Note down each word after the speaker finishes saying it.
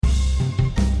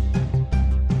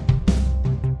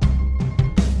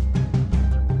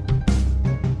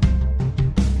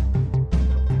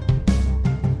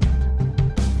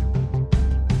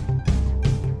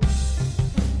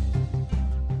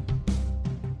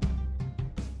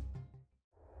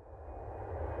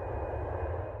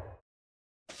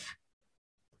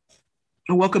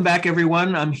Welcome back,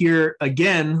 everyone. I'm here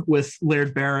again with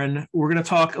Laird Barron. We're going to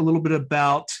talk a little bit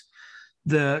about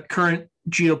the current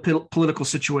geopolitical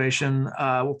situation.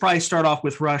 We'll probably start off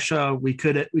with Russia. We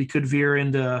could veer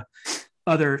into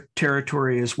other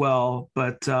territory as well.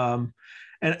 But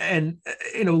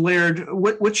Laird,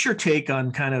 what's your take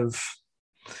on kind of?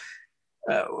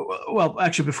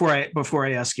 Actually, before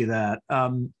I ask you that,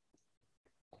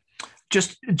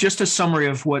 just a summary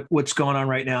of what's going on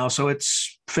right now. So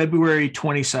it's February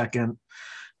 22nd.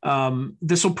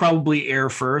 This will probably air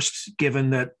first, given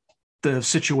that the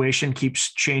situation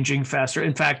keeps changing faster.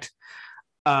 In fact,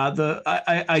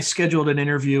 I scheduled an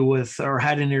interview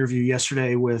had an interview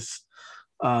yesterday with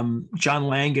John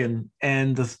Langan,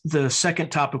 and the second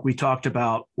topic we talked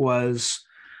about was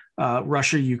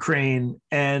Russia, Ukraine.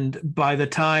 And by the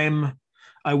time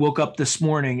I woke up this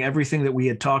morning, everything that we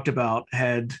had talked about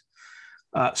had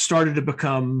started to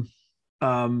become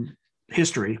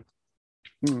history.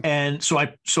 And so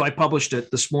I published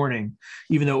it this morning,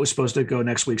 even though it was supposed to go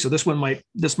next week. So this one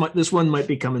might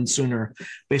be coming sooner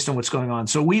based on what's going on.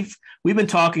 So we've been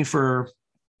talking for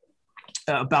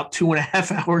about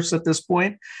 2.5 hours at this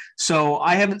point. So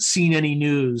I haven't seen any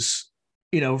news,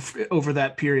 over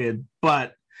that period.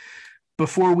 But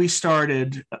before we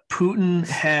started, Putin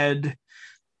had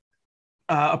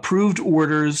approved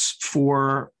orders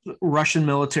for Russian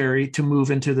military to move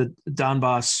into the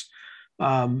Donbass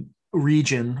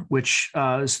region, which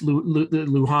is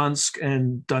Luhansk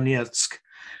and Donetsk.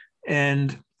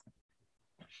 And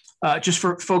just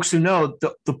for folks who know,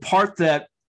 the part that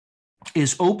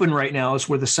is open right now is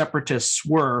where the separatists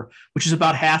were, which is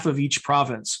about half of each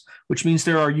province, which means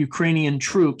there are Ukrainian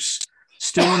troops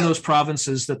still in those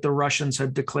provinces that the Russians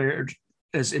had declared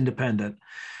as independent.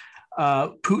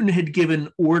 Putin had given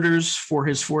orders for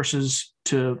his forces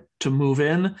to move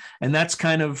in, and that's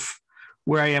kind of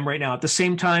where I am right now. At the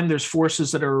same time, there's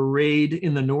forces that are arrayed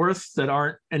in the north that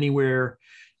aren't anywhere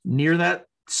near that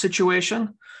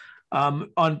situation.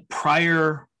 On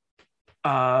prior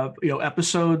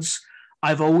episodes,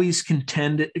 I've always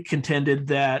contended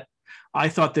that I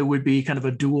thought there would be kind of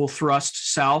a dual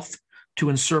thrust south to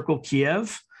encircle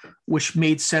Kiev, which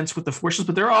made sense with the forces.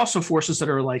 But there are also forces that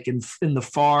are like in the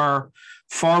far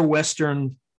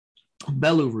western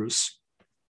Belarus,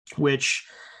 which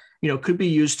could be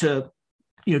used to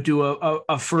do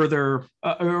a further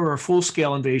or a full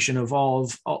scale invasion of all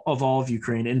of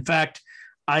Ukraine. In fact,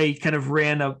 I kind of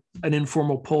ran an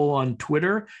informal poll on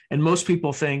Twitter, and most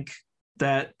people think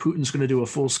that Putin's going to do a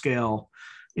full scale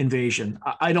invasion.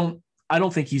 I don't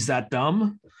think he's that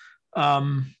dumb.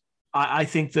 I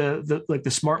think the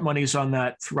smart money's on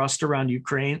that thrust around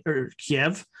Ukraine or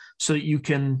Kiev, so that you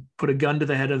can put a gun to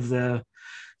the head of the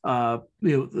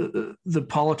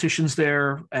politicians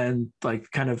there and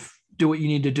kind of do what you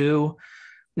need to do,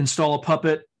 install a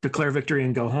puppet, declare victory,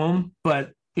 and go home.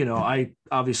 But I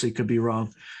obviously could be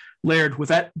wrong. Laird, with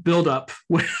that build up,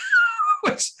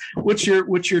 what's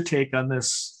your take on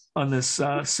this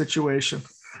situation?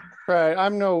 Right,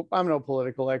 I'm no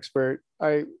political expert.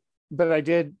 But I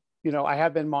did, I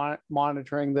have been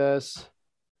monitoring this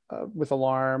with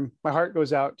alarm. My heart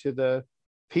goes out to the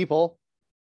people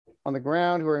on the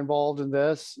ground who are involved in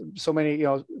this. So many,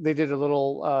 they did a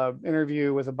little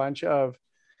interview with a bunch of,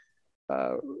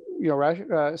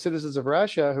 citizens of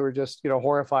Russia who are just,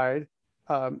 horrified.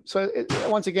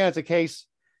 Once again, it's a case,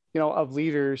 of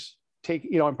leaders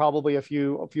and probably a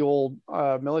few old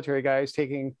military guys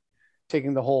taking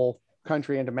the whole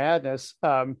country into madness,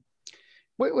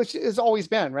 which has always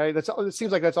been, right. It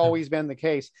seems like that's always been the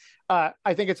case.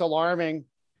 I think it's alarming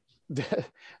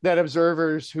that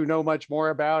observers who know much more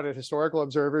about it, historical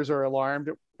observers, are alarmed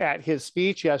at his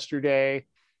speech yesterday,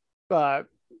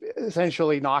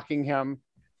 essentially knocking him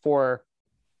for,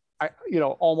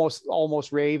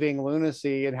 almost raving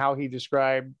lunacy in how he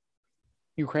described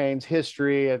Ukraine's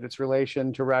history and its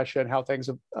relation to Russia and how things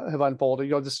have unfolded.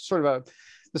 This sort of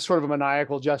a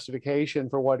maniacal justification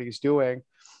for what he's doing.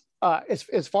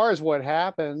 As far as what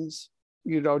happens,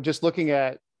 just looking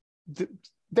at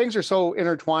things are so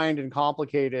intertwined and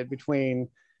complicated between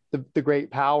the great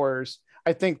powers.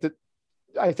 I think that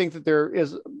there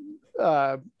is,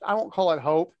 I won't call it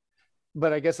hope,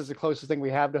 but I guess it's the closest thing we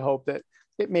have to hope, that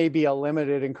it may be a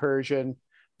limited incursion,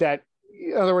 that,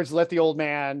 in other words, let the old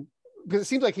man, because it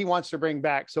seems like he wants to bring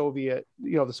back the Soviet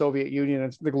Union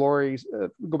and the glories,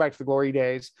 go back to the glory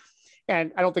days.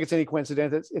 And I don't think it's any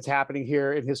coincidence it's happening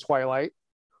here in his twilight.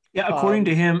 Yeah, according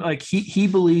to him, he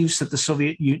believes that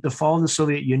the fall of the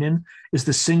Soviet Union is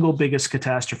the single biggest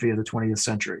catastrophe of the 20th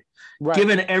century. Right.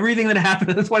 Given everything that happened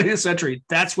in the 20th century,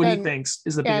 that's what he thinks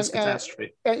is the biggest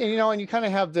catastrophe. And you kind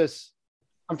of have this.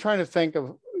 I'm trying to think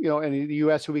of in the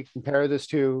U.S. who we compare this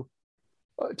to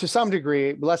some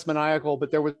degree, less maniacal,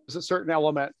 but there was a certain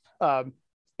element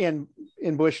in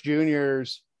Bush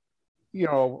Jr.'s,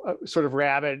 sort of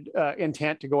rabid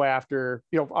intent to go after,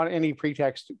 on any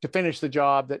pretext to finish the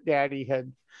job that Daddy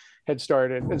had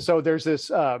started. And so there's this,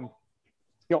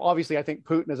 obviously I think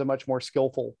Putin is a much more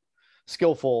skillful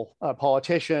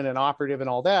politician and operative and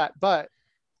all that, but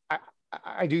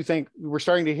I do think we're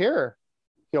starting to hear,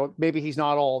 maybe he's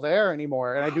not all there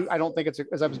anymore. And I don't think it's,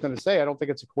 as I was going to say, I don't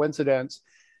think it's a coincidence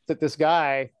that this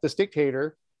guy, this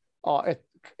dictator,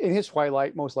 in his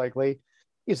twilight, most likely,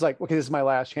 is like, okay, this is my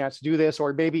last chance to do this,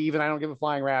 or maybe even I don't give a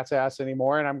flying rat's ass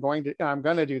anymore, and I'm going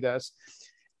to do this.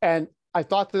 And I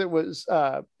thought that it was,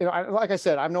 like I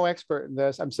said, I'm no expert in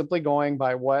this. I'm simply going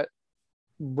by what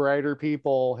brighter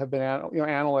people have been,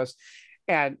 analysts.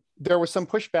 And there was some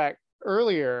pushback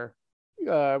earlier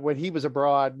when he was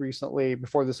abroad recently,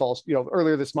 before this all,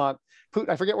 earlier this month. Putin,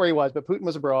 I forget where he was, but Putin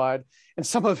was abroad, and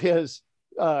some of his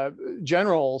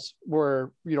generals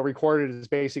were, recorded as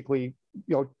basically,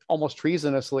 almost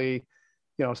treasonously,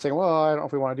 saying, well, I don't know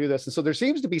if we want to do this. And so there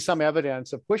seems to be some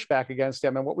evidence of pushback against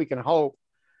him. And what we can hope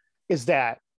is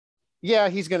that, yeah,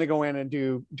 he's going to go in and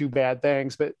do bad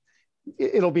things, but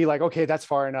it'll be like, okay, that's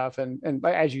far enough. And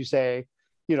as you say,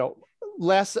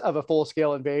 less of a full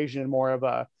scale invasion and more of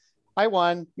a, I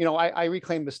won, I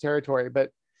reclaimed this territory,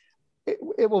 but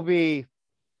it will be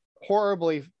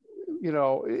horribly,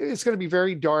 it's going to be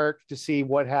very dark to see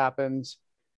what happens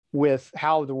with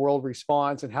how the world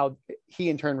responds and how he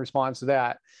in turn responds to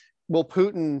that. Will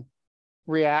Putin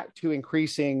react to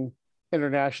increasing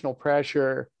international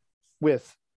pressure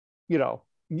with,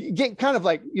 get kind of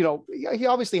like, he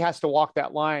obviously has to walk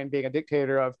that line, being a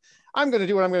dictator, of I'm going to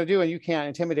do what I'm going to do and you can't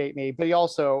intimidate me. But he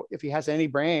also, if he has any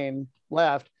brain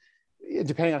left,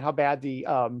 depending on how bad the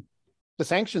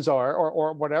sanctions are,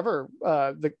 or whatever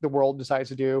the world decides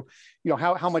to do,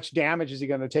 how much damage is he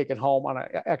going to take at home on an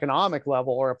economic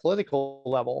level or a political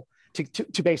level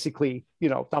to basically,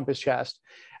 thump his chest.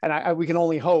 And we can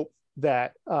only hope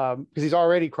that, because he's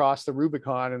already crossed the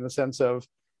Rubicon in the sense of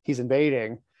he's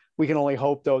invading, we can only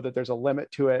hope though that there's a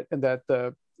limit to it, and that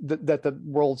the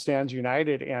world stands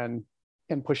united in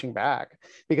pushing back.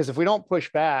 Because if we don't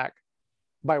push back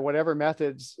by whatever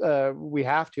methods we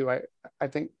have to, I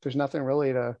think there's nothing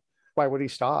really why would he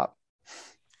stop?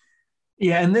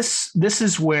 Yeah. And this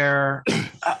is where,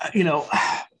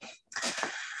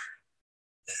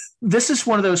 this is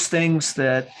one of those things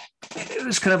that it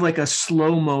was kind of like a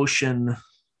slow motion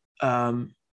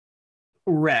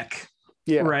wreck.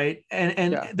 Yeah. Right.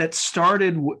 And yeah. That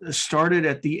started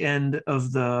at the end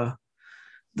of the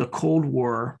Cold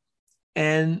War.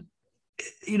 And,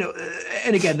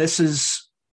 and again, this is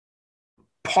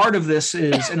part of this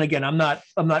is, and again, I'm not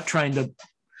trying to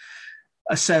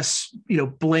assess,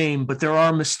 blame, but there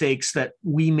are mistakes that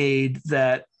we made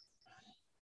that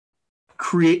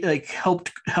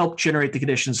helped generate the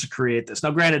conditions to create this. Now,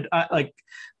 granted,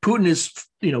 Putin is,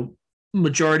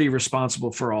 majority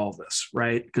responsible for all of this,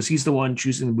 right? Because he's the one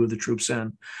choosing to move the troops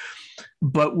in.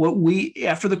 But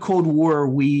after the Cold War,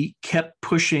 we kept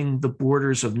pushing the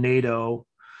borders of NATO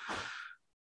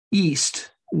east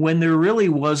when there really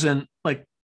wasn't like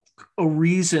a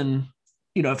reason,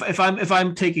 if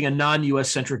I'm taking a non-US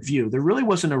centric view, there really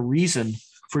wasn't a reason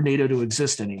for NATO to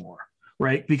exist anymore,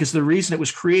 right? Because the reason it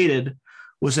was created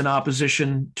was in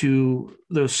opposition to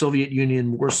the Soviet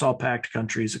Union, Warsaw Pact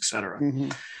countries, et cetera. Mm-hmm.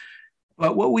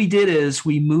 But what we did is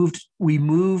we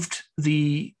moved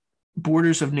the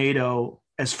borders of NATO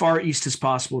as far east as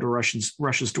possible to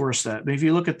Russia's doorstep. And if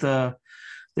you look at the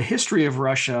history of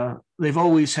Russia, they've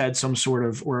always had some sort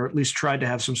of, or at least tried to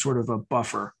have some sort of a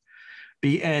buffer.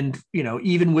 And,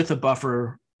 even with a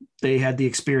buffer, they had the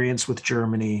experience with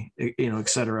Germany, et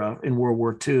cetera, in World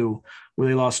War II, where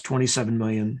they lost 27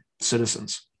 million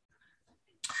citizens.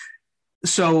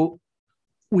 So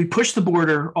we pushed the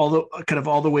border all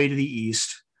the way to the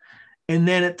east. And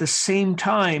then at the same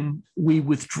time, we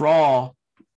withdraw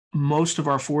most of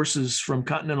our forces from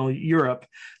continental Europe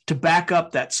to back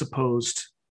up that supposed,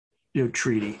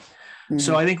 treaty. Mm-hmm.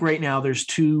 So I think right now there's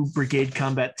 2 brigade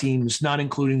combat teams, not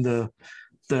including the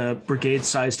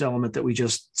brigade-sized element that we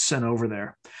just sent over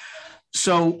there.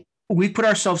 So we put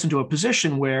ourselves into a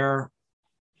position where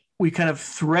we kind of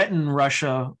threaten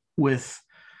Russia with,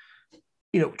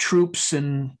 troops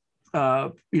and,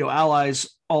 allies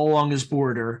all along his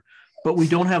border, but we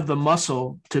don't have the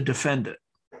muscle to defend it.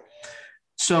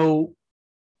 So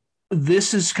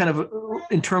this is kind of,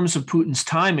 in terms of Putin's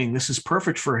timing, this is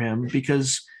perfect for him,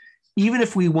 because even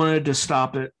if we wanted to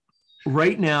stop it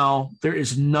right now, there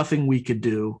is nothing we could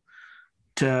do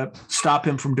to stop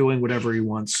him from doing whatever he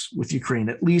wants with Ukraine,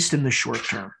 at least in the short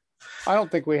term. I don't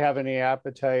think we have any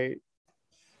appetite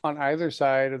on either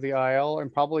side of the aisle,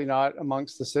 and probably not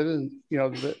amongst the citizens,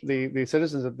 the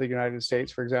citizens of the United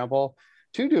States, for example,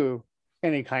 to do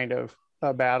any kind of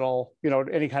battle,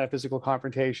 any kind of physical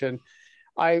confrontation.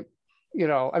 I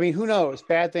mean, who knows?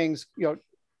 Bad things,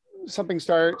 something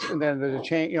starts and then there's a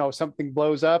change, something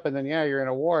blows up and then, you're in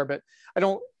a war. But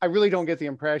I really don't get the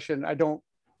impression. I don't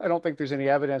think there's any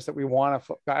evidence that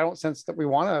I don't sense that we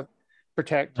want to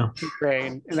protect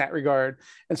Ukraine in that regard.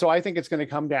 And so I think it's going to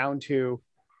come down to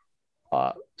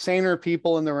saner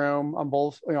people in the room on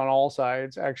all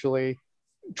sides, actually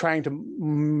trying to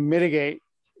mitigate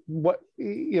what,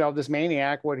 this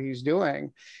maniac, what he's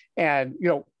doing, and,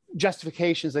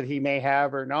 justifications that he may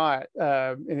have or not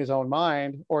in his own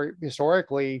mind, or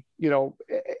historically,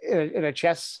 in a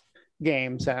chess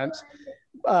game sense.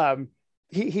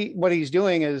 He what he's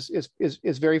doing is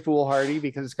very foolhardy,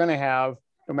 because it's going to have,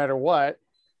 no matter what,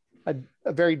 a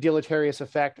very deleterious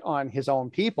effect on his own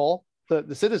people,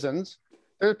 the citizens.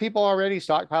 There are people already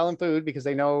stockpiling food because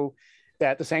they know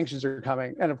that the sanctions are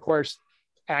coming. And of course,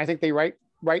 and I think they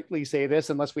rightly say this,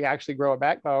 unless we actually grow a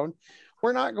backbone,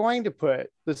 we're not going to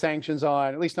put the sanctions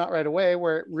on, at least not right away,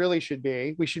 where it really should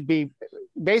be. We should be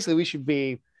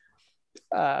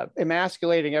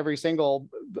emasculating every single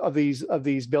of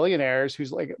these billionaires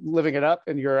who's like living it up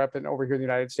in Europe and over here in the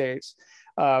United States.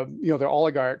 They're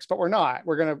oligarchs, but we're not.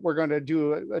 We're going to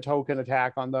do a token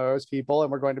attack on those people,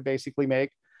 and we're going to basically make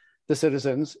the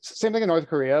citizens, same thing in North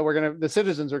Korea. The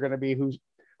citizens are going to be who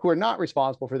are not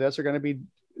responsible for this, are going to be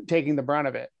taking the brunt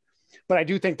of it. But I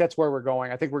do think that's where we're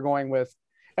going. I think we're going with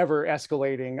ever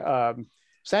escalating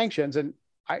sanctions. And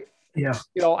I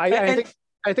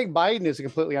think Biden is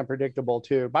completely unpredictable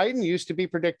too. Biden used to be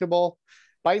predictable.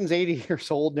 Biden's 80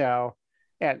 years old now.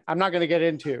 And I'm not going to get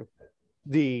into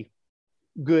the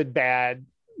good, bad,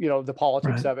 the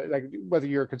politics of it, like whether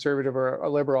you're a conservative or a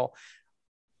liberal.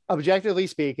 Objectively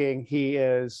speaking, he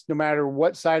is, no matter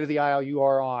what side of the aisle you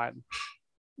are on,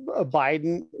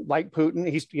 Biden, like Putin,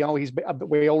 he's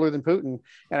way older than Putin,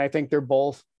 and I think they're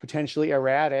both potentially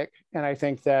erratic. And I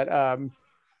think that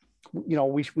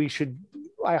we should.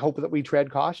 I hope that we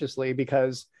tread cautiously,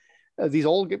 because these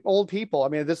old people. I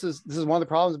mean, this is one of the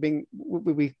problems. Being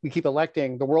we keep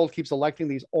electing. The world keeps electing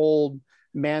these old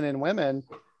men and women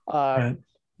that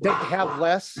have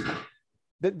less.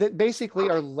 That basically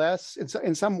are less.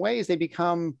 In some ways, they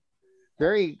become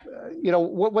very,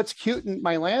 what's cute in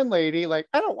my landlady, like,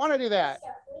 I don't want to do that,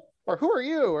 or who are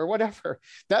you, or whatever.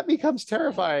 That becomes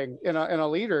terrifying in a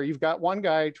leader. You've got one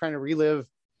guy trying to relive,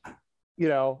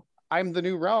 I'm the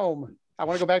new Rome, I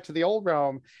want to go back to the old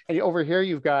Rome. And over here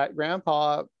you've got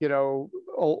grandpa,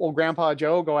 old grandpa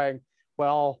Joe going,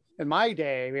 well, in my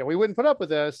day, we wouldn't put up with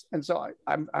this. And so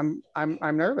I'm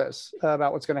nervous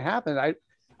about what's going to happen.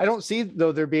 I don't see,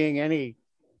 though, there being any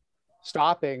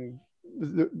stopping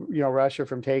Russia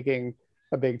from taking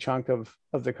a big chunk of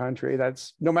the country.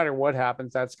 That's, no matter what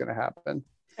happens, that's going to happen.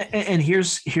 And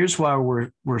here's why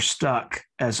we're stuck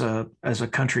as a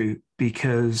country,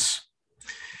 because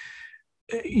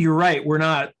you're right. We're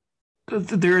not.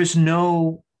 There is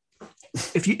no.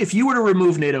 If you were to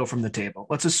remove NATO from the table,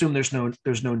 let's assume there's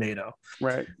no NATO.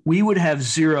 Right. We would have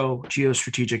zero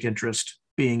geostrategic interest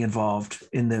being involved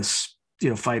in this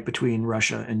fight between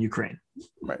Russia and Ukraine.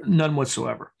 Right. None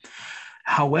whatsoever.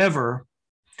 However,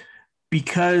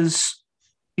 because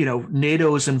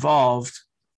NATO is involved,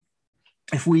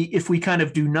 if we kind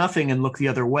of do nothing and look the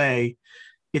other way,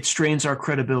 it strains our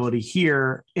credibility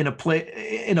here in a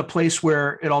place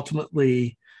where it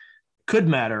ultimately could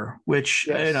matter. Which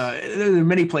there are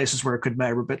many places where it could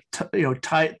matter, but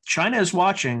China is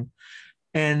watching,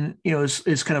 and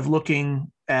is kind of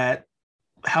looking at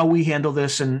how we handle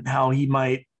this and how he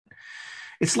might.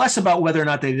 It's less about whether or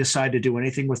not they decide to do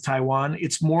anything with Taiwan.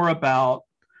 It's more about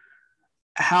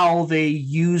how they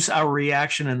use our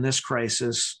reaction in this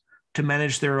crisis to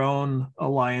manage their own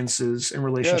alliances and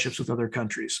relationships with other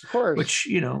countries. Of course. Which,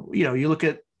 you look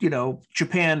at,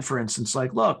 Japan, for instance,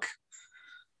 like, look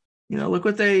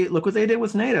what they did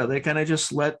with NATO. They kind of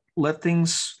just let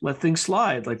things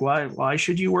slide. Like, why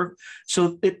should you work?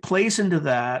 So it plays into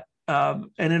that.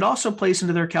 And it also plays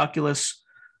into their calculus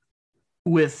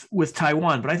with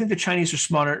Taiwan. But I think the Chinese are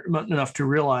smart enough to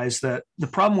realize that the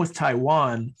problem with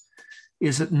Taiwan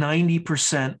is that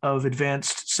 90% of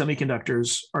advanced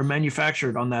semiconductors are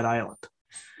manufactured on that island.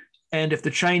 And if the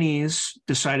Chinese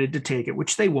decided to take it,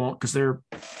 which they won't, because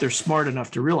they're smart enough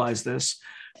to realize this,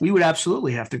 we would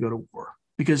absolutely have to go to war,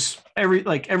 because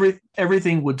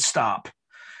everything would stop.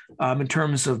 in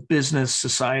terms of business,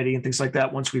 society, and things like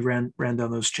that once we ran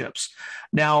down those chips.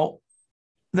 Now,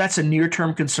 that's a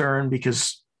near-term concern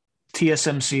because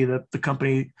TSMC, the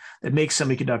company that makes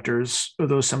semiconductors, or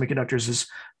those semiconductors, is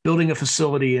building a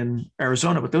facility in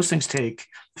Arizona. But those things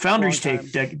foundries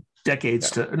take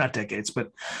decades to, not decades,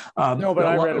 but no, but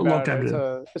I read about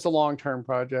it. It's a long-term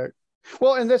project.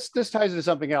 Well, and this ties into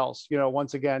something else,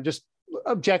 once again, just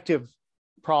objective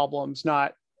problems,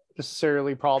 not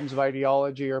necessarily problems of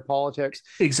ideology or politics.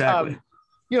 Exactly.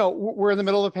 We're in the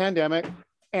middle of a pandemic,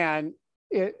 and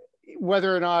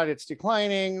whether or not it's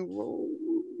declining,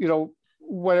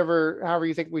 however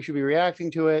you think we should be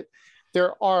reacting to it,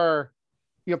 there are,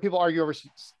 people argue over,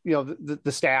 the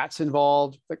stats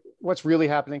involved, like what's really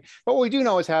happening. But what we do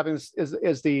know is happening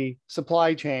is the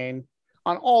supply chain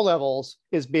on all levels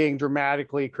is being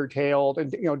dramatically curtailed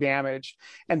and damaged.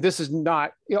 And this is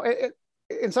not,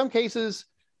 in some cases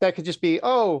that could just be,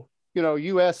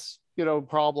 U.S.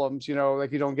 problems,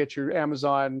 like you don't get your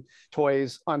Amazon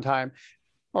toys on time,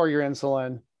 or your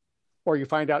insulin, or you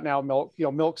find out now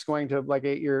milk's going to like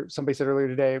 8-year. Somebody said earlier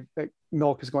today that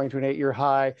milk is going to an 8-year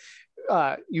high.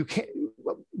 You can't.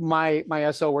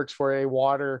 My SO works for a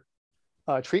water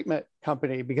treatment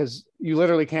company, because you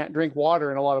literally can't drink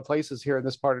water in a lot of places here in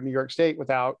this part of New York State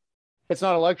without. It's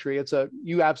not a luxury.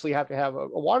 You absolutely have to have a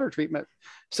water treatment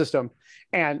system,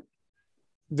 and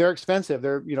they're expensive.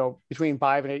 They're between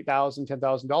 $5,000 and $8,000,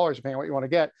 $10,000, depending on what you want to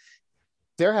get.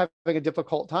 They're having a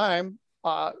difficult time.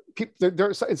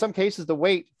 In some cases, the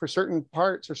wait for certain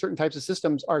parts or certain types of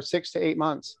systems are 6 to 8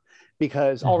 months,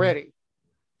 because already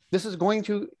this is going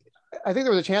to. I think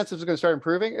there was a chance this was going to start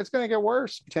improving. It's going to get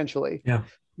worse potentially. Yeah.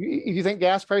 If you think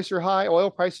gas prices are high, oil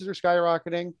prices are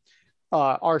skyrocketing,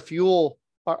 our fuel,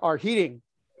 our heating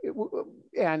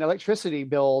and electricity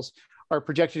bills are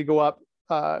projected to go up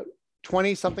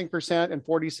 20-something% and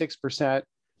 46%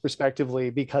 respectively,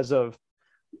 because of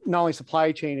not only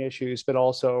supply chain issues, but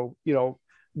also,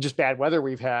 just bad weather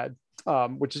we've had,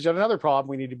 which is yet another problem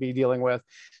we need to be dealing with.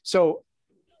 So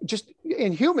just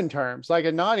in human terms, like,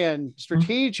 and not in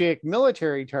strategic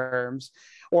military terms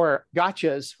or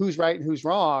gotchas, who's right and who's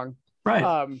wrong.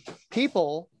 Right.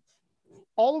 People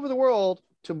all over the world,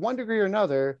 to one degree or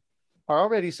another, are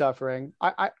already suffering.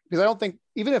 Because I don't think,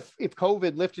 even if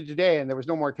COVID lifted today and there was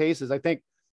no more cases, I think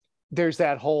there's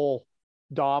that whole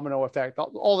domino effect.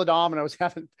 All the dominoes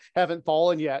haven't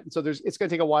fallen yet, and so it's going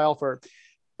to take a while for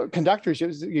conductors.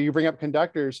 You bring up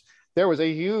conductors. There was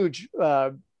a huge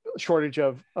shortage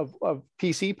of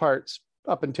PC parts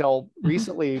up until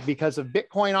recently, because of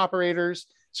Bitcoin operators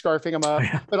scarfing them up,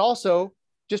 but also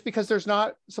just because there's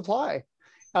not supply.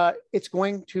 It's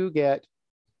going to get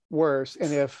worse,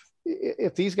 and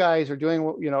if these guys are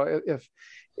doing,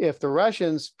 if the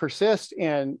Russians persist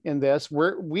in this,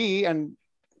 we and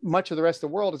much of the rest of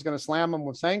the world is going to slam them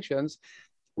with sanctions.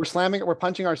 We're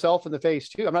punching ourselves in the face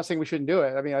too. I'm not saying we shouldn't do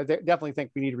it. I mean, I definitely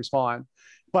think we need to respond,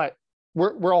 but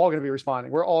we're all going to be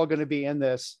responding. We're all going to be in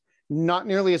this, not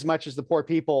nearly as much as the poor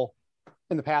people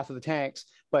in the path of the tanks,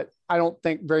 but I don't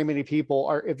think very many people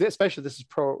are, especially if this is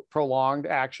prolonged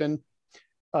action,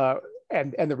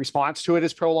 and the response to it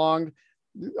is prolonged.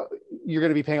 You're going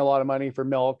to be paying a lot of money for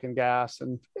milk and gas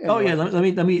and let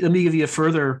me give you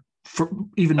for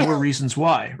even more reasons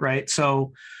why. Right.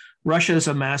 So Russia is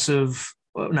a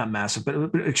not massive,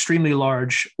 but extremely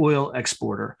large oil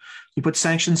exporter. You put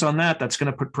sanctions on that's going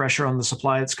to put pressure on the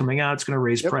supply that's coming out. It's going to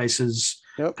raise prices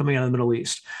coming out of the Middle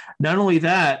East. Not only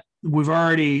that, we're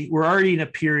already in a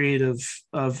period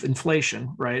of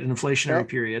inflation, right? An inflationary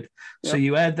period. So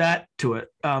you add that to it.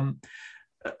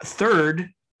 Third,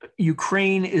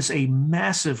 Ukraine is a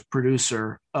massive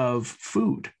producer of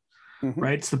food,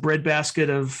 right? It's the breadbasket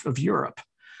of Europe.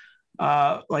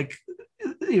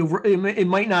 It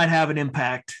might not have an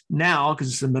impact now because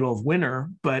it's the middle of winter,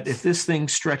 but if this thing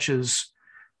stretches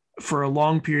for a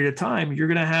long period of time, you're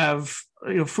going to have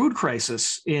food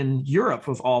crisis in Europe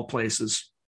of all places.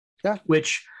 Yeah,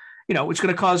 which it's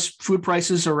going to cause food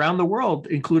prices around the world,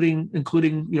 including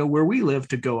where we live,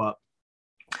 to go up.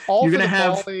 All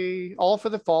for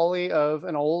the folly of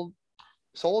an old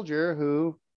soldier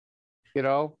who,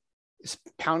 is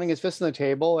pounding his fist on the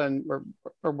table and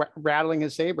or rattling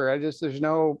his saber. I guess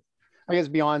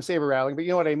beyond saber rattling, but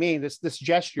you know what I mean? This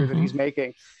gesture that he's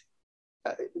making,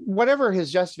 whatever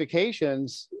his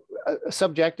justifications,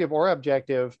 subjective or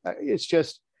objective, it's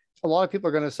just a lot of people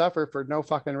are going to suffer for no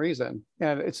fucking reason.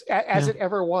 And it's as it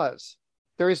ever was.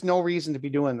 There is no reason to be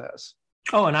doing this.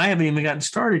 Oh, and I haven't even gotten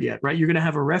started yet, right? You're going to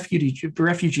have a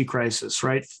refugee crisis,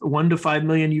 right? 1 to 5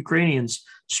 million Ukrainians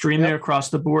streaming across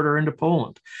the border into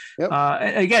Poland.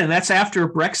 Again, that's after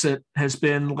Brexit has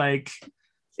been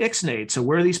ixnayed. So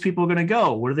where are these people going to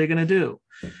go? What are they going to do?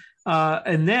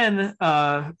 And then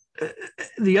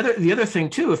the other thing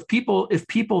too, if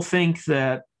people think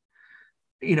that,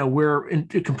 we're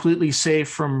completely safe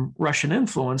from Russian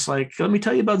influence, like, let me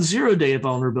tell you about 0-day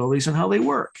vulnerabilities and how they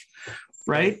work.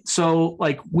 Right. So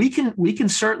like we can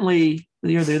certainly,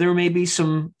 there may be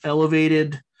some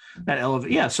elevated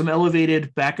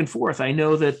back and forth. I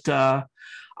know that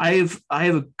I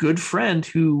have a good friend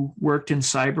who worked in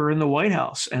cyber in the White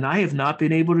House, and I have not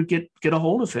been able to get a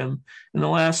hold of him in the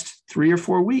last 3 or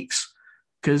 4 weeks,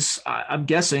 because I'm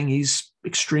guessing he's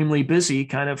extremely busy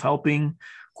kind of helping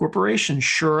corporations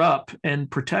shore up and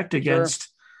protect against,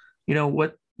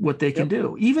 what they can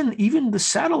do. Even the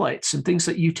satellites and things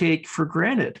that you take for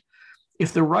granted.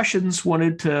 If the Russians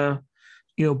wanted to,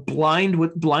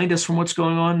 blind us from what's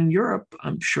going on in Europe,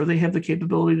 I'm sure they have the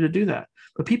capability to do that.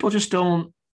 But people just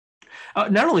don't.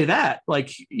 Not only that,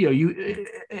 like,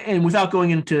 and without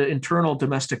going into internal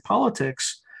domestic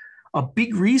politics, a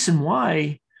big reason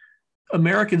why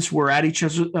Americans were at each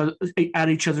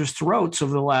other's throats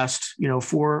over the last,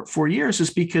 4 years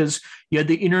is because you had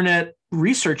the Internet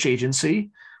Research Agency,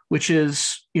 which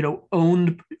is,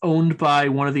 owned by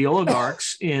one of the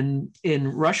oligarchs in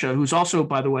Russia, who's also,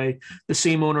 by the way, the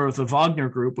same owner of the Wagner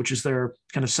Group, which is their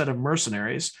kind of set of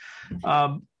mercenaries,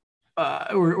 or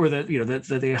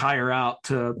that they hire out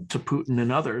to Putin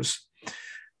and others.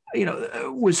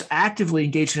 Was actively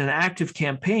engaged in an active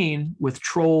campaign with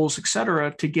trolls, et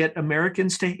cetera, to get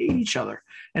Americans to hate each other.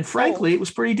 And frankly, it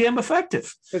was pretty damn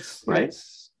effective. Right?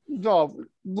 Look,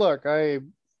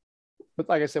 but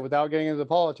like I said, without getting into the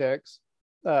politics,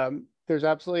 there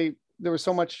was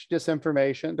so much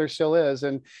disinformation. There still is.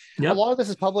 And a lot of this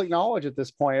is public knowledge at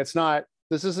this point.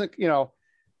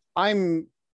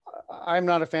 I'm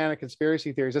not a fan of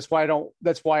conspiracy theories. That's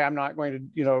why I'm not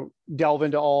going to, delve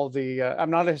into all the,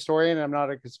 I'm not a historian and I'm not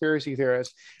a conspiracy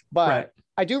theorist, but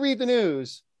I do read the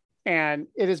news, and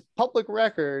it is public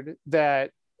record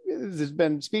that there's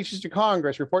been speeches to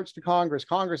Congress, reports to Congress.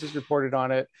 Congress has reported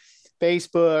on it.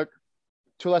 Facebook,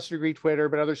 to a lesser degree, Twitter,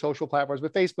 but other social platforms.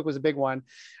 But Facebook was a big one.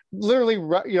 Literally,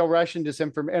 Russian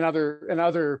disinformation and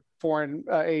other foreign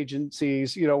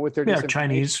agencies, with their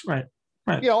Chinese, right.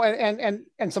 And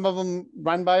some of them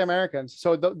run by Americans.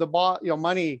 So the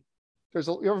money.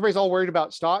 Everybody's all worried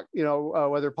about stock.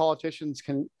 Whether politicians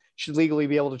should legally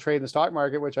be able to trade in the stock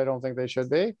market, which I don't think they should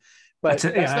be. But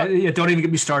don't even get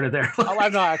me started there.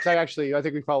 I'm not. I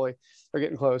think we probably are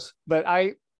getting close. But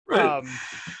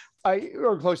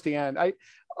or close to the end.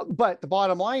 But the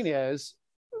bottom line is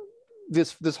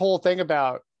this whole thing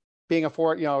about being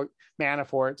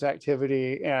Manafort's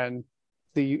activity and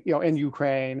in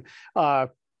Ukraine,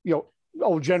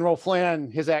 General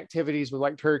Flynn, his activities with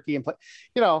like Turkey and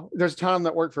there's a ton of them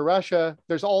that work for Russia.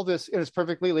 There's all this, and it's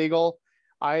perfectly legal.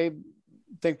 I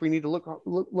think we need to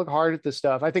look hard at this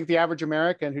stuff. I think the average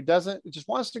American who just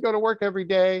wants to go to work every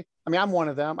day. I mean, I'm one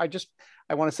of them. I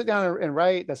want to sit down and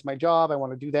write. That's my job. I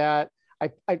want to do that.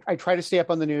 I try to stay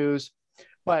up on the news,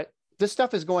 but this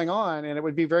stuff is going on, and it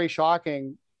would be very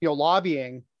shocking.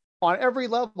 Lobbying on every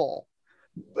level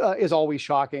is always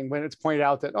shocking when it's pointed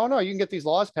out that, oh no, you can get these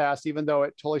laws passed, even though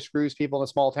it totally screws people in a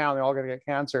small town. They're all going to get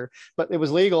cancer, but it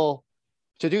was legal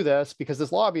to do this because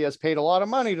this lobbyist paid a lot of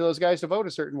money to those guys to vote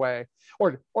a certain way,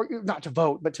 or not to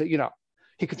vote, but to,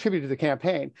 he contributed to the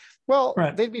campaign. Well,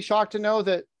 They'd be shocked to know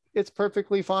that it's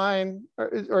perfectly fine,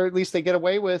 or at least they get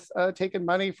away with taking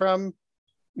money from,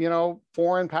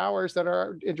 foreign powers that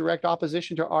are in direct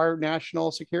opposition to our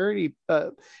national security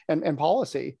and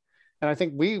policy. And I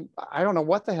think I don't know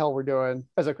what the hell we're doing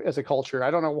as a culture. I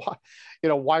don't know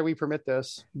why we permit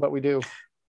this, but we do.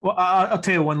 Well, I'll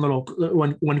tell you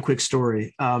one quick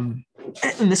story. And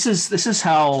this is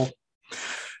how.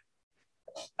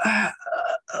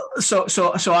 So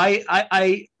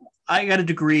I got a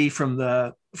degree from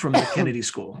the Kennedy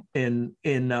School in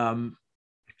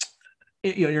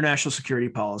international security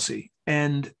policy,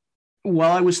 and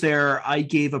while I was there, I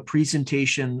gave a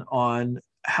presentation on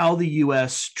how the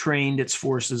U.S. trained its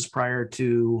forces prior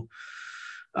to,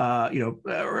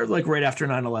 like right after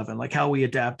 9/11, like how we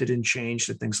adapted and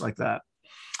changed and things like that.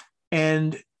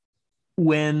 And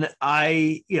when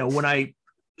I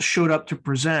showed up to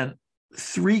present,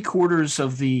 3/4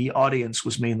 of the audience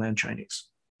was mainland Chinese.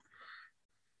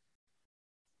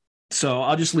 So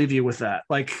I'll just leave you with that.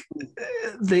 Like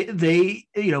they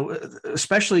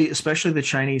especially the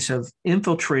Chinese have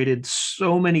infiltrated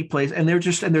so many places, and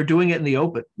they're doing it in the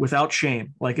open without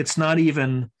shame. Like it's not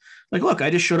even like, look, I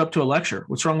just showed up to a lecture.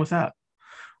 What's wrong with that?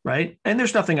 Right. And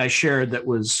there's nothing I shared that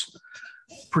was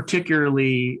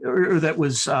particularly, or that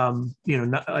was,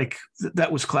 not like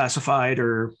that was classified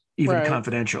or even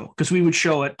confidential, because we would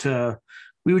show it to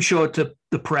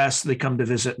the press. They come to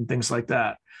visit and things like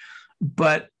that.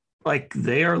 But like,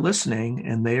 they are listening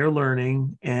and they are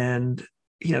learning, and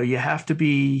you have to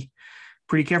be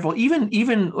pretty careful.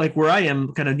 Even like where I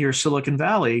am, kind of near Silicon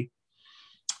Valley,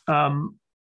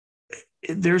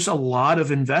 there's a lot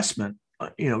of investment.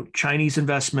 Chinese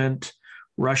investment,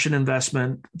 Russian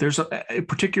investment. There's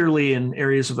particularly in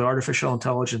areas of artificial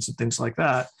intelligence and things like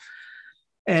that.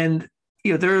 And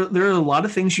there are a lot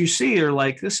of things you see are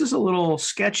like, this is a little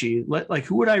sketchy. Like,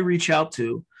 who would I reach out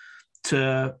to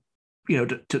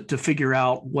figure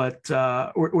out what,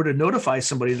 or to notify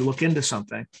somebody to look into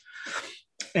something,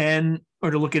 or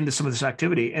to look into some of this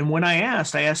activity. And when I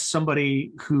asked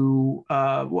somebody who,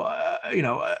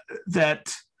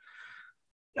 that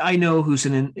I know, who's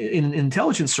in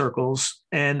intelligence circles,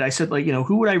 and I said, like,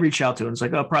 who would I reach out to? And it's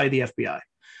like, oh, probably the FBI.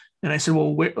 And I said,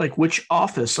 well, which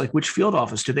office, like which field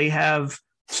office? Do they have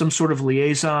some sort of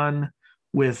liaison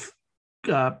with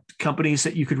companies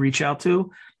that you could reach out to?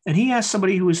 And he asked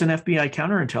somebody who was an FBI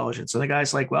counterintelligence. And the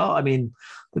guy's like, well, I mean,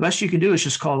 the best you can do is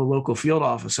just call the local field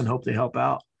office and hope they help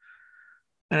out.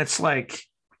 And it's like,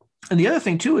 and the other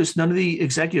thing too is none of the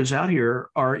executives out here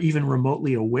are even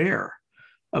remotely aware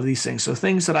of these things. So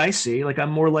things that I see, like, I'm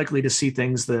more likely to see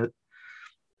things that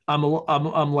I'm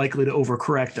likely to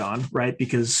overcorrect on, right?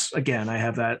 Because again, I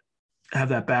have that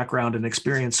background and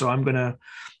experience. So I'm going to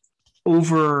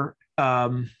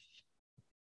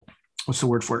what's the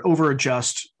word for it? Over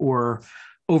adjust or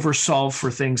over solve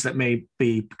for things that may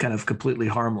be kind of completely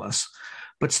harmless,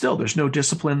 but still there's no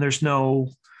discipline. There's no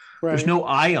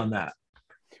eye on that.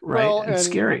 Right. Well, it's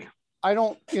scary. I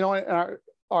don't,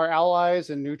 our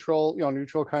allies and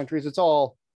neutral countries, it's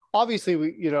all obviously,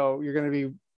 you're going to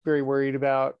be very worried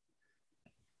about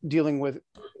dealing with,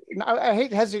 I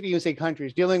hesitate to even say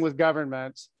countries, dealing with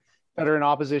governments that are in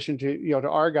opposition to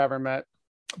our government,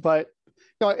 but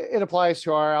it applies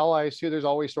to our allies too. There's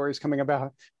always stories coming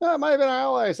about, it might have been our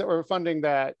allies that were funding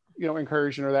that,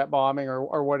 incursion or that bombing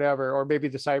or whatever, or maybe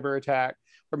the cyber attack,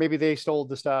 or maybe they stole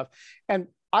the stuff. And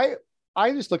I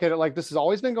just look at it like this has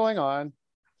always been going on.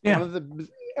 Yeah.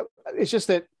 It's just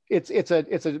that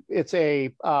there's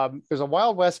a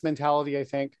Wild West mentality, I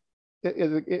think,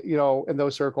 in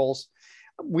those circles.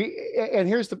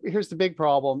 Here's the big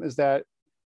problem is that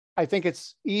I think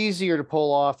it's easier to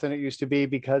pull off than it used to be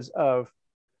because of,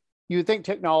 you would think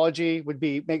technology would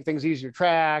make things easier to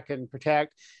track and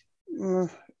protect. A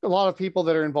lot of people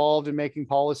that are involved in making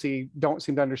policy don't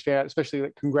seem to understand, especially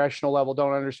at congressional level,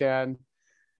 don't understand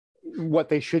what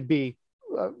they should be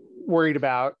worried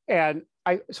about. And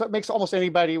so it makes almost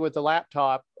anybody with a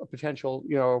laptop a potential,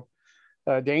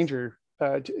 danger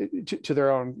to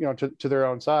their own, to their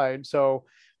own side. So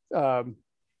I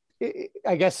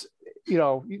guess,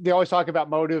 they always talk about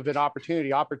motive and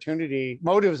opportunity.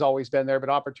 Motive has always been there, but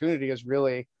opportunity is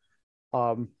really,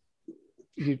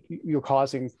 you're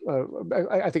causing,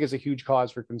 I think it's a huge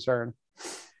cause for concern.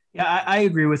 Yeah, I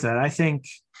agree with that. I think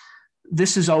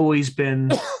this has always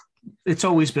been, it's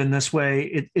always been this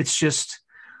way. It's just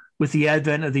with the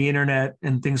advent of the internet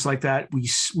and things like that, we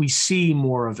see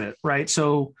more of it, right?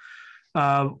 So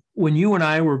when you and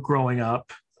I were growing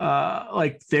up,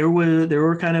 like there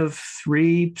were kind of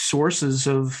three sources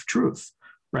of truth,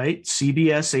 right?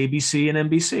 CBS, ABC,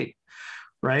 and NBC,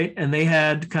 right? And they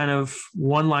had kind of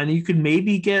one line. You could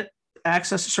maybe get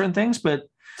access to certain things, but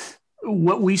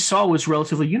what we saw was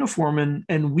relatively uniform.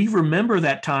 And we remember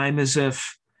that time as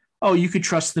if, oh, you could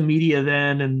trust the media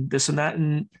then and this and that.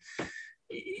 And,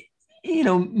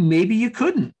 maybe you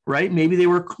couldn't, right? Maybe they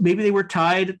were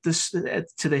tied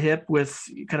to the hip with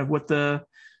kind of what the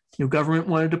government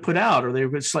wanted to put out, or they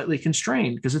were slightly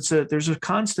constrained because there's a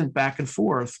constant back and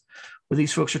forth where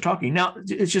these folks are talking. Now,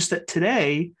 it's just that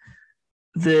today,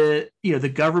 the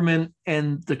government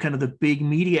and the kind of the big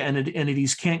media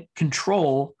entities can't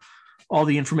control all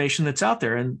the information that's out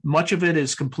there. And much of it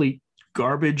is complete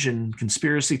garbage and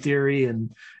conspiracy theory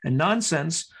and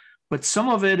nonsense. But some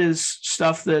of it is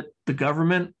stuff that the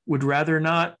government would rather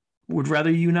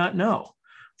you not know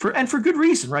for good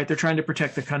reason, right? They're trying to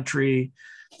protect the country,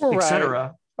 et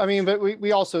cetera. I mean, but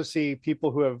we also see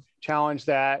people who have challenged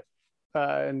that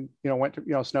and, went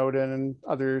to, Snowden and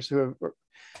others who have,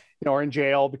 are in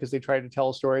jail because they tried to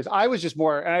tell stories. I was just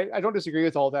more, and I don't disagree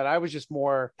with all that. I was just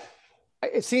more,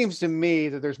 it seems to me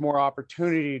that there's more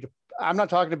opportunity to, I'm not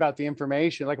talking about the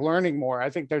information, like learning more. I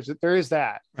think there is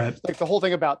that, right. Like the whole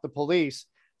thing about the police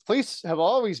have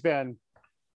always been,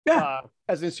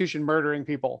 as an institution, murdering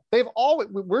people. I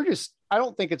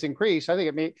don't think it's increased. I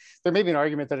think there may be an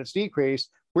argument that it's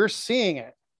decreased. We're seeing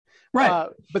it. Right.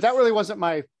 But that really wasn't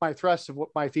my thrust of what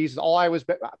my thesis. All I was,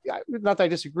 not that I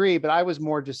disagree, but I was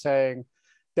more just saying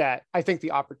that I think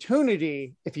the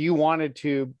opportunity, if you wanted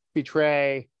to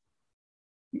betray,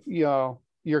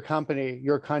 your company,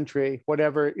 your country,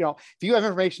 whatever, if you have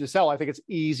information to sell, I think it's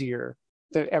easier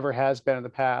than it ever has been in the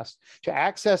past to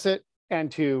access it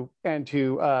and to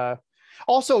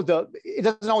also it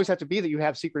doesn't always have to be that you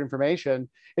have secret information.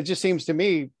 It just seems to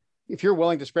me, if you're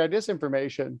willing to spread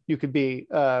disinformation, you could be,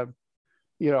 quite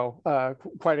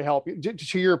a help.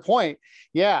 To your point,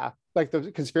 yeah, like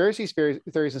the conspiracy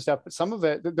theories and stuff, but some of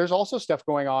it, there's also stuff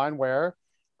going on where,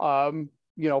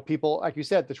 people, like you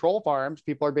said, the troll farms,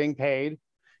 people are being paid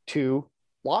to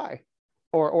lie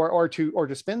or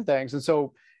to spin things. And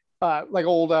so, like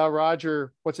old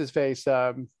Roger, what's his face?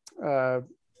 The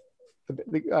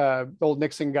old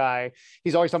Nixon guy,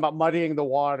 he's always talking about muddying the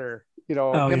water.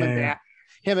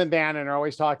 Him and Bannon are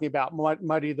always talking about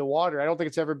muddy the water. I don't think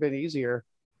it's ever been easier.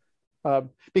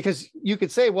 Because you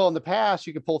could say, well, in the past,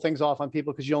 you could pull things off on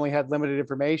people because you only had limited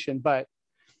information, but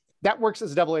that works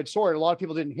as a double-edged sword. A lot of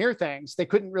people didn't hear things. They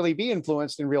couldn't really be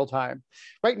influenced in real time.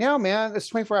 Right now, man, it's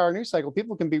 24-hour news cycle.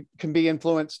 People can be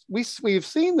influenced. We've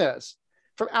seen this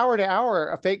from hour to hour.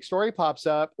 A fake story pops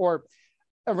up or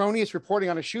erroneous reporting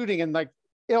on a shooting, and like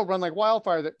it'll run like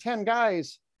wildfire that 10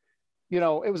 guys,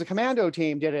 it was a commando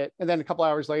team did it. And then a couple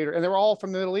hours later, and they were all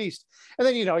from the Middle East. And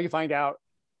then, you find out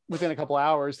within a couple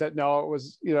hours that no, it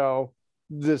was,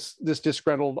 this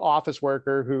disgruntled office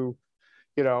worker who,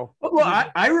 Well,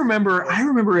 I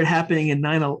remember it happening in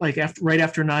right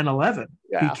after 9/11,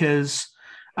 because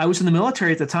I was in the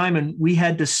military at the time, and we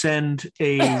had to send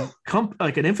an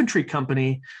infantry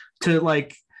company to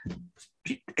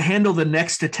handle the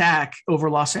next attack over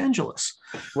Los Angeles.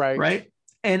 Right.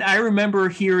 And I remember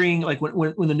hearing, like,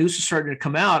 when the news was starting to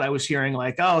come out, I was hearing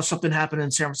like, oh, something happened in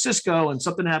San Francisco and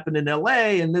something happened in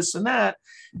LA and this and that.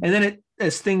 And then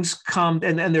as things calmed,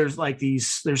 and there's like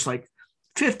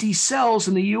 50 cells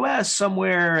in the US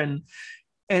somewhere.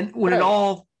 And when it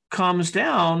all calms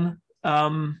down,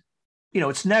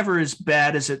 it's never as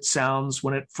bad as it sounds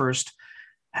when it first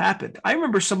happened. I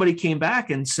remember somebody came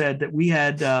back and said that we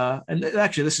had, and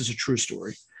actually this is a true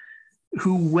story,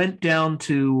 who went down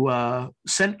to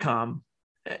CENTCOM,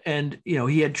 and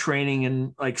he had training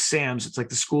in like SAMS. It's like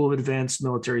the School of Advanced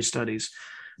Military Studies,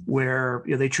 where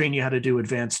they train you how to do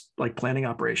advanced like planning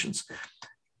operations.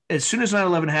 As soon as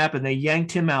 9/11 happened, they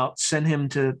yanked him out, sent him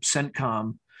to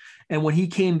CENTCOM, and when he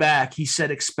came back, he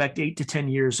said expect 8 to 10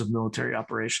 years of military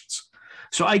operations.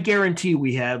 So I guarantee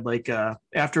we had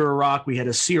after Iraq, we had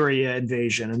a Syria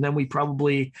invasion, and then we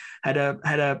probably had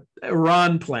a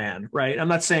Iran plan, right? I'm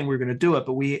not saying we're going to do it,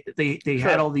 but they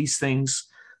had all these things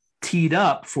teed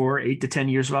up for 8 to 10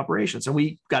 years of operations, and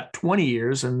we got 20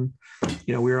 years, and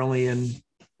we were only in.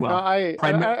 Well,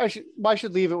 I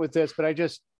should leave it with this, but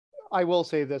I will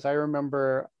say this. I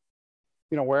remember,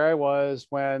 where I was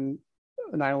when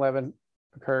 9/11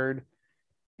 occurred,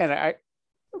 and I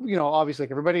obviously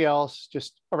like everybody else,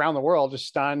 just around the world, just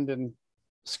stunned and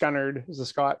scunnered, as the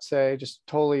Scots say, just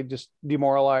totally just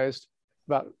demoralized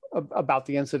about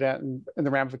the incident and the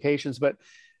ramifications. But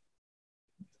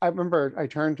I remember I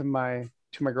turned to my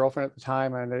girlfriend at the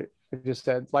time, and I just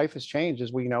said, life has changed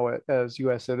as we know it as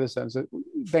U.S. citizens.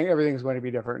 Everything's going to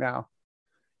be different now.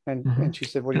 And she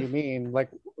said, what do you mean? Like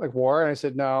war? And I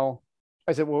said, no.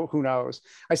 I said, well, who knows?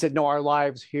 I said, no, our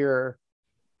lives here,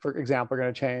 for example, are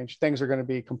going to change. Things are going to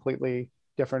be completely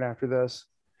different after this.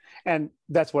 And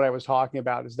that's what I was talking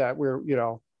about, is that we're,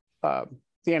 the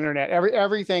internet,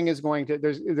 everything is going to,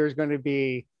 there's going to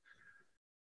be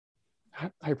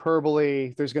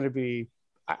hyperbole. There's going to be,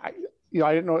 I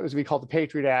didn't know it was going to be called the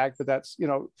Patriot Act, but that's, in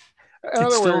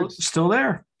other words, still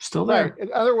there. Right.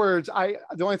 In other words,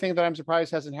 the only thing that I'm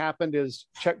surprised hasn't happened is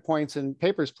checkpoints and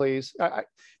papers, please.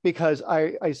 Because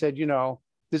I said,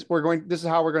 this is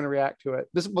how we're going to react to it.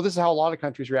 This is how a lot of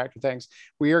countries react to things.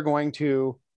 We are going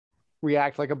to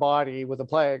react like a body with a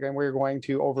plague, and we're going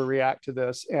to overreact to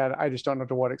this. And I just don't know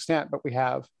to what extent, but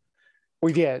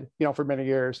we did, for many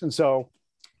years. And so,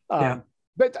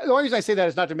 but the only reason I say that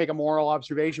is not to make a moral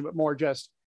observation, but more just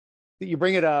that you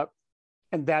bring it up.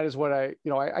 And that is what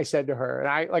I said to her.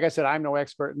 And like I said, I'm no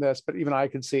expert in this, but even I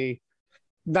could see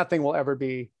nothing will ever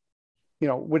be,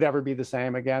 would ever be the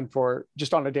same again for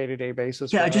just on a day-to-day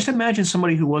basis. Yeah. I just imagine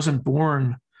somebody who wasn't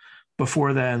born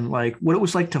before then, like what it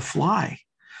was like to fly.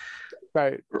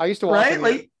 Right. I used to walk.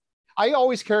 Right. I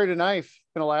always carried a knife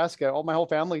in Alaska. My whole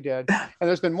family did. And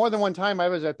there's been more than one time I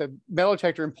was at the metal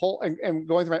detector and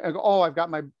going through I've got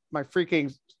my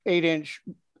freaking 8-inch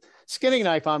skinning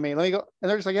knife on me. Let me go. And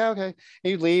they're just like, yeah, okay.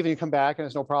 And you leave and you come back and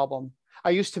it's no problem. I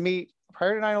used to meet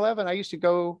prior to 9/11. I used to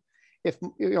go if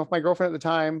if my girlfriend at the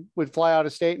time would fly out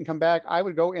of state and come back, I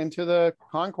would go into the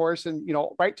concourse and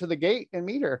right to the gate and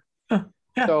meet her.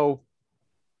 Yeah. So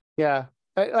yeah,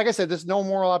 like I said, there's no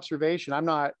moral observation. I'm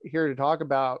not here to talk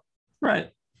about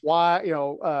why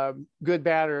good,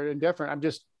 bad, or indifferent. I'm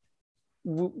just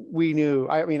we knew.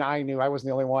 I mean, I knew I wasn't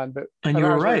the only one, but and you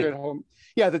were right. At home,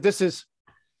 that this is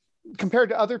compared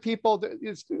to other people.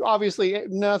 It's obviously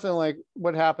nothing like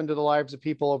what happened to the lives of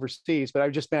people overseas. But I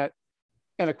just meant,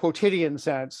 in a quotidian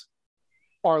sense,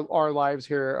 our lives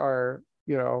here are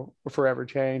forever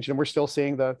changed, and we're still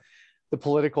seeing the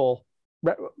political.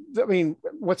 I mean,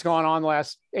 what's gone on the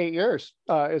last 8 years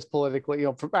is politically,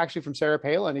 from Sarah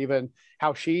Palin, even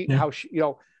how she,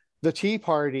 the Tea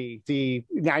Party,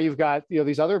 now you've got,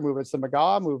 these other movements, the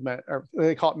MAGA movement, or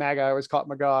they call it MAGA, I always call it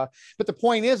MAGA. But the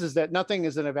point is that nothing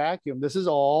is in a vacuum. This is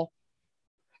all,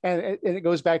 and it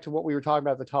goes back to what we were talking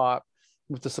about at the top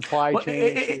with the supply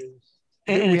chain issues.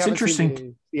 And it's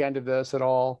interesting. The end of this at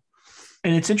all.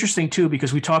 And it's interesting too,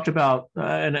 because we talked about,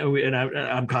 and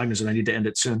I'm cognizant I need to end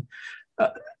it soon.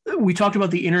 We talked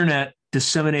about the internet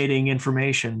disseminating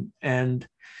information, and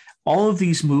all of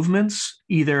these movements,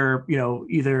 either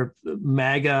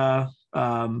MAGA,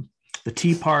 the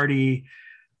Tea Party,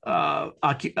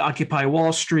 Occupy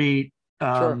Wall Street,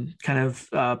 kind of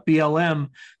BLM,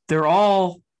 they're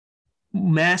all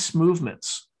mass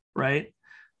movements, right?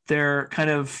 They're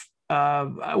kind of,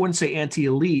 I wouldn't say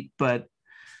anti-elite, but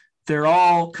they're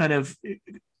all kind of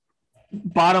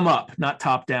bottom up, not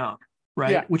top down.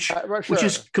 Right. Yeah, which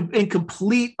is in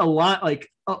complete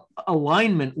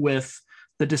alignment with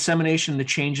the dissemination, the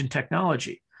change in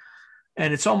technology.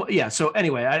 And it's almost, So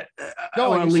anyway, I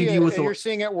want to leave you with, you're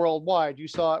seeing it worldwide. You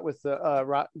saw it with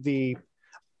the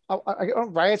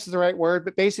riots is the right word,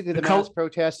 but basically the mass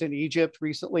protest in Egypt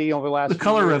recently over the last, the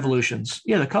color revolutions.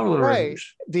 Yeah. The color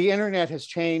revolutions. The internet has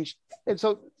changed. And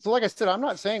so like I said, I'm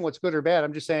not saying what's good or bad.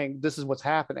 I'm just saying this is what's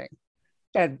happening,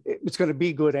 and it's going to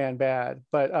be good and bad.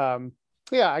 But,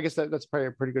 I guess that's probably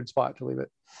a pretty good spot to leave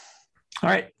it. All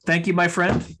right. Thank you, my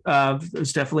friend. It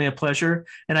was definitely a pleasure.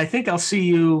 And I think I'll see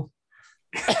you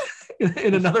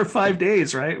in another 5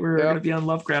 days, right? We're going to be on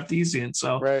Lovecraft Easy. And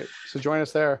so, right. So join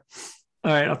us there.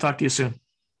 All right. I'll talk to you soon.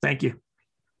 Thank you.